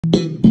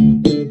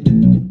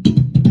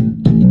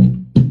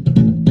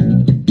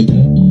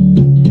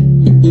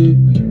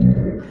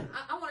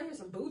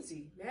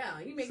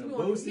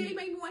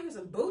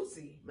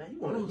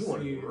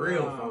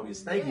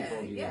stanky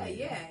funky. Yeah.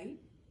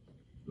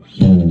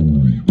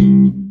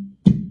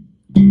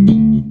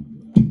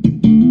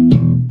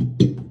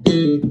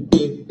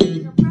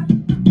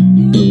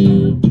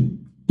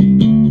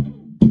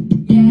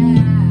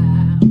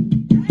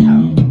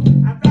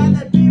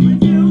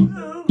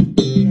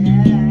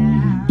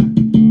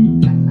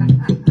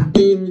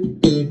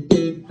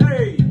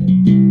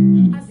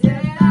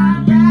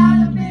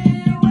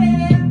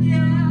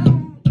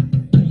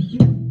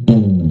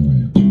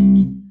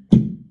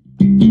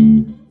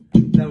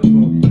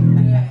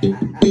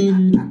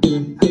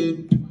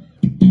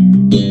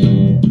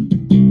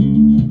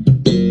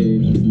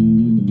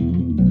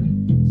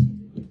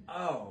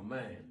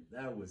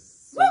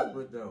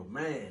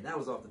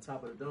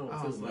 Top of the dome.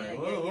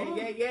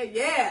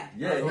 Yeah.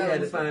 He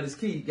had to find his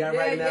key. Got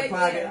right in that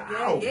pocket.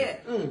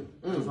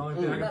 That's the only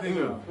thing I can think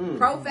of.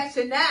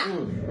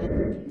 Professional.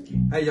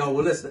 Hey, y'all.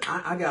 Well, listen.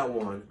 I got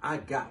one.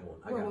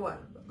 What?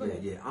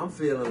 Yeah. I'm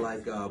feeling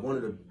like one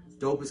of the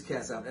dopest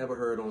cats I've ever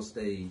heard on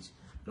stage.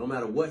 No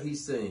matter what he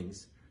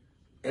sings,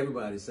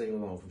 everybody's singing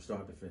along from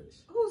start to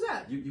finish. Who's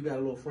that? You got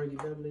a little Frankie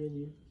Beverly in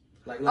you?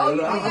 I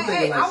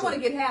want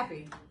to get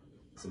happy.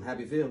 Some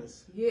happy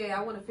feelings. Yeah,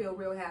 I want to feel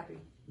real happy.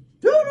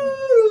 Too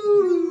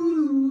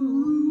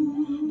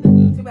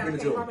bad I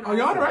can't pop it on. Oh,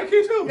 y'all the right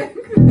key too.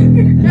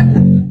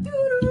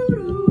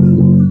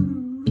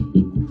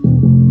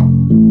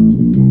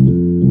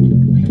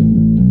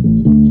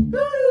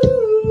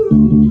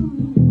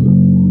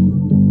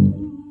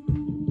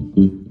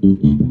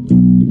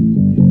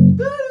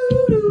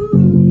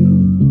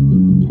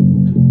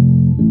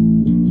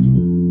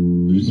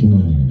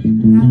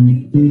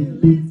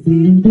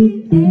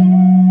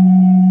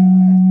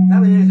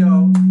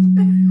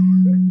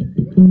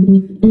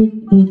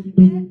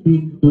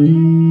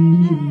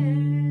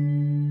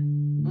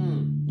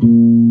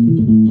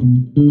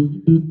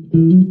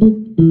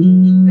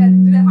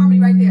 That harmony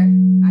right there.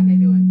 I can't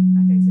do it. I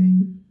can't sing.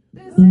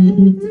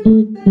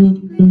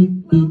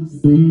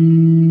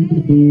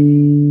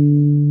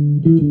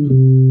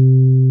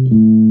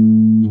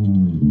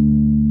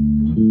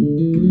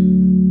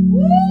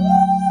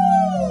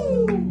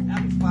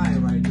 That's fire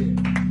right there.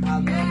 I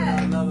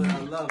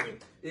love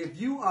it.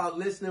 If you are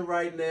listening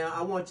right now,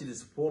 I want you to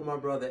support my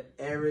brother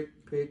Eric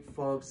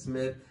Pikfunk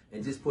Smith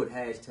and just put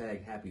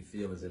hashtag happy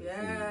feelings in the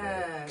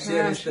feed.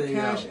 Share this thing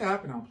Cash out.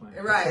 app and I'm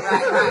playing. Right.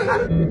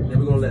 Then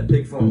we're gonna let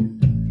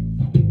Pikfunk.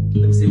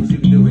 Let me see what you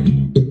can do with it.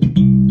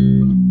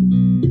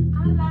 I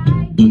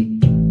like it.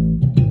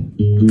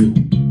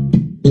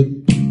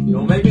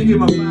 Don't make me get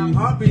my 5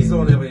 heartbeats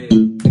on over here.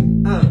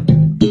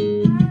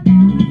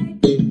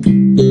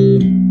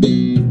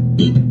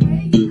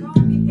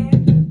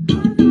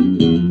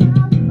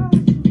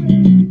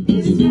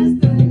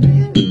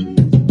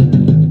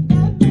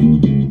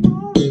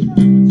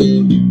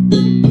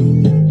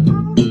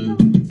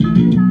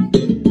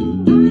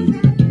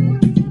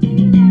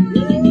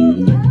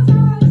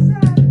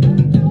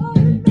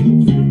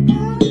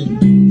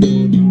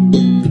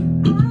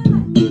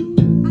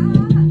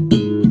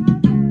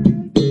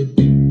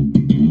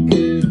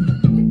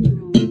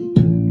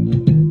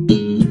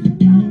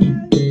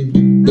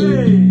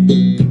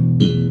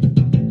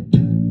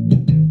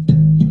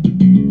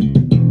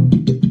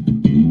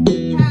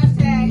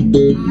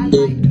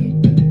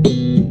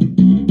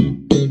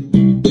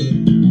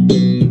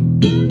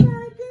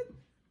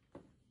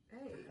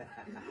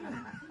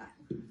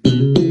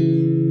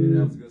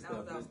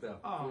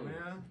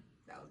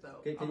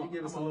 Can you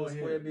give us a little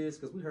square biz?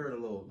 Because we heard a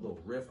little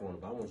riff on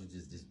it, but I want you to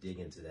just dig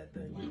into that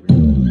thing.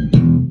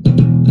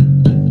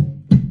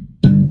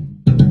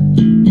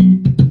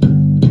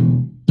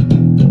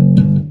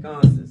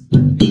 Constance,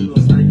 give me a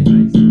little stanky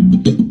bass.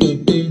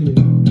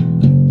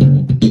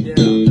 Yeah.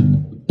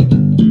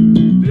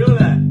 Feel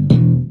that.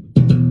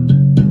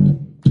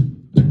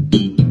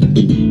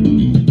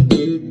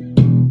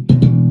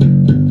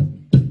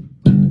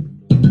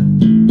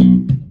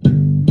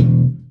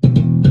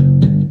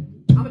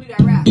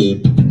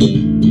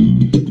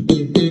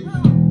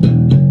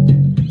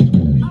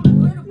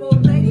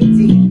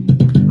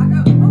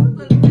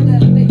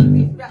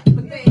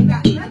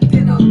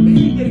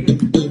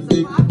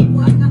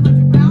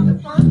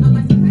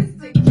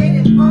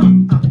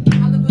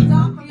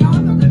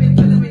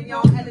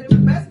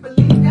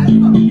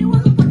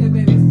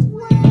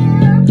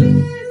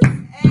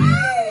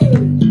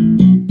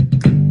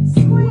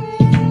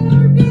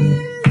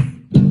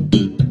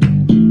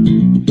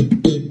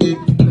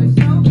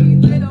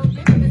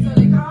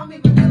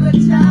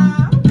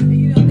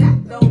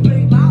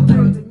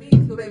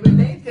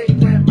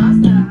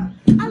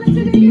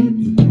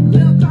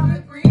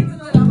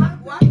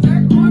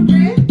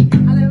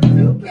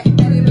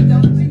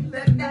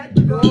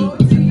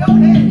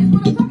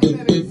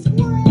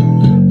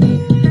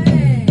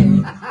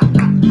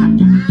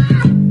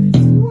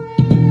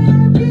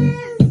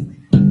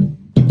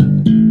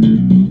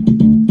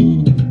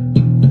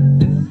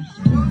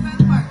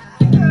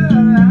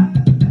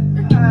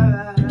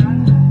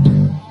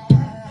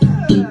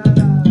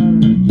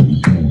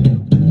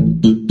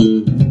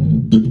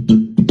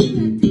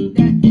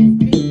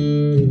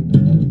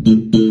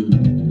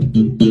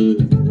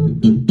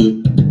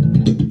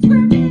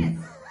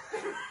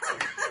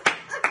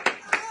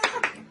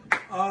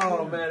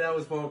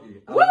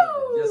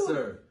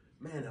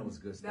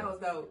 That was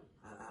dope.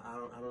 I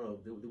don't know.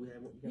 Do we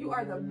have? You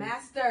are the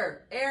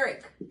master,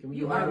 Eric.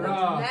 You Not are at the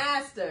all.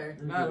 master.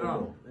 Not at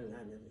all.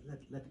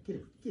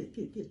 Get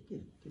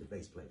a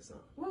bass player song.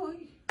 Well,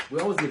 We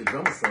always get a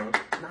drummer song.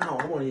 No,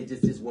 I want to hear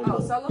just one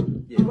more. solo?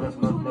 Yeah, Oh,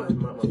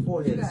 my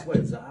forehead is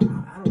sweating, so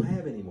I don't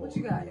have any more. What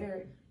you got,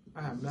 Eric?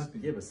 I have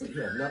nothing. Give us,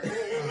 you have nothing.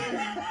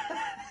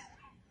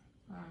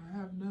 I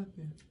have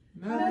nothing.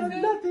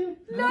 Nothing.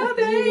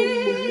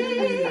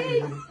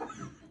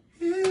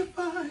 If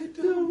I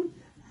don't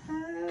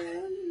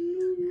have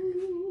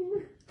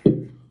you.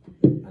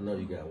 I know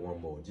you got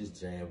one more. Just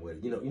jam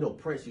with it. You know,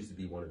 Prince used to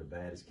be one of the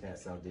baddest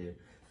cats out there,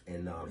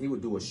 and he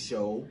would do a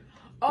show.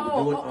 He would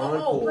do it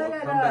encore,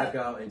 come back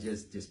out and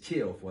just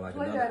kill for like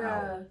another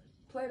hour.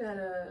 Play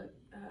that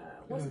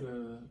what's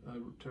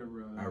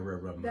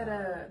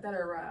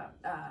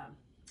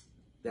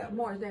that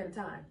Morris Day at a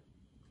Time.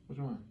 Which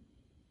one?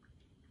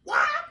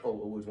 What? Oh,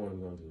 which one are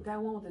we gonna do? That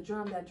one with the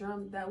drum,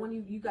 that one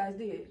you guys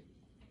did.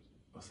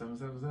 Oh,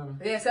 777?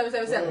 Yeah,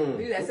 777.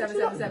 We do that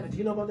 777. Do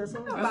you know about that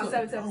song? About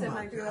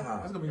 777.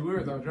 That's gonna be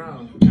weird though,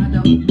 drown. I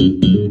know.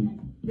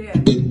 Yeah.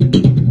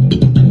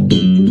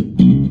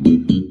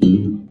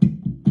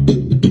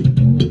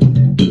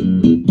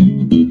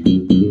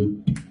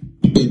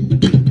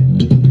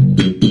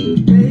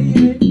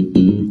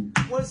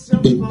 What's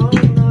your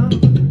phone number?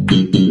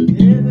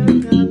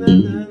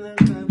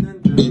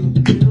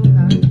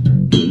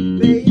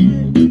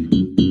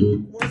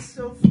 Baby, what's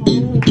your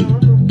phone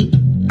number?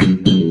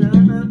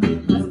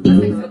 Let's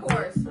fix the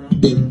chorus.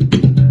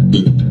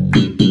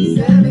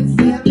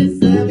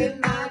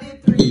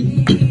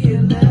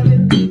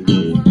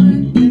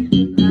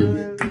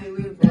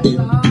 777-93-11. That's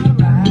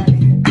alright.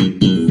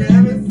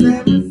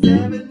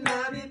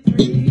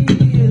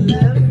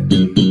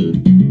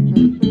 777-93-11.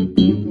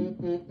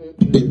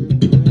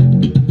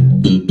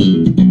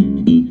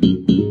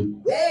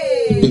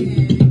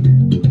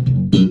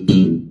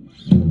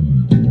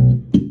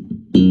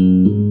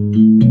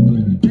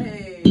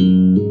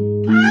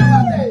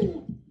 Hey!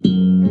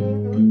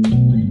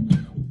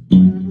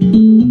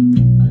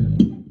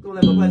 Gonna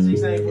let my butt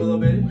cheeks hang for a little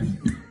bit.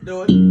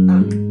 Do it.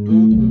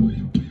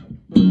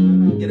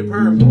 Get a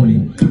perm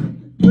going.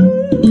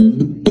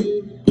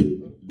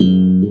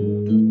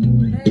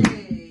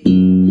 Hey!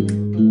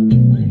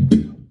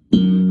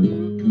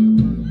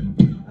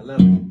 I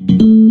love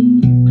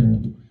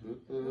it.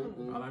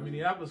 I like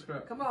Minneapolis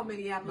crap. Come on,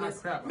 Minneapolis.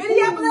 Not crap.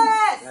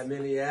 Minneapolis! That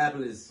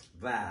Minneapolis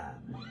vibe.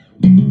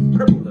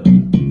 Purple love.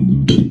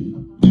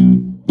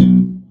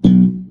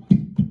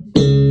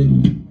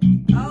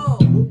 Oh.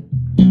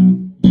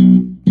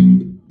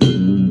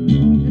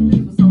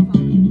 This was so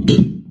fun.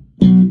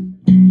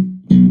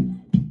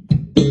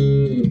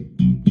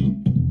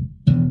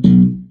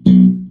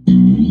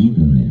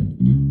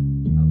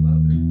 I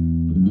love it.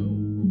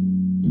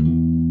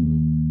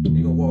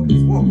 You gonna walk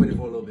with it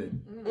for a little bit.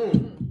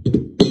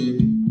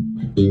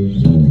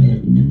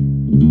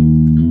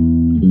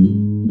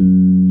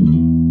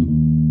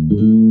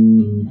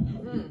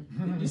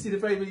 You see the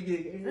face when you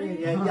get.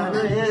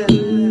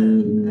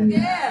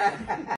 Yeah.